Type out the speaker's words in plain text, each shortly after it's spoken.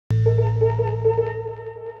Hey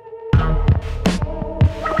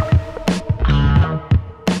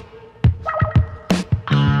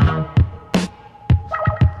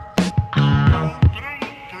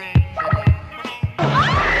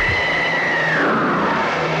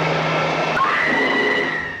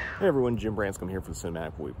everyone, Jim Branscombe here for the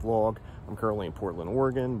Cinematic Boy Vlog. I'm currently in Portland,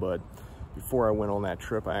 Oregon, but before I went on that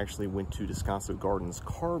trip, I actually went to Descanso Gardens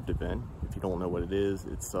carved event. If you don't know what it is,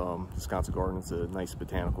 it's Descanso Gardens, a nice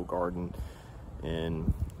botanical garden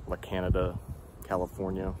in La Canada,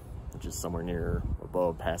 California, which is somewhere near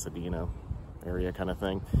above Pasadena area kind of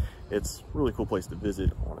thing. It's a really cool place to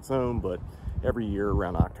visit on its own, but every year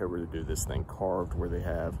around October they do this thing carved where they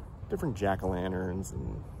have different jack-o'-lanterns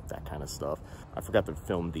and that kind of stuff. I forgot to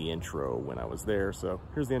film the intro when I was there, so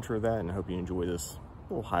here's the intro of that, and I hope you enjoy this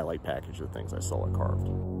little highlight package of things I saw at Carved.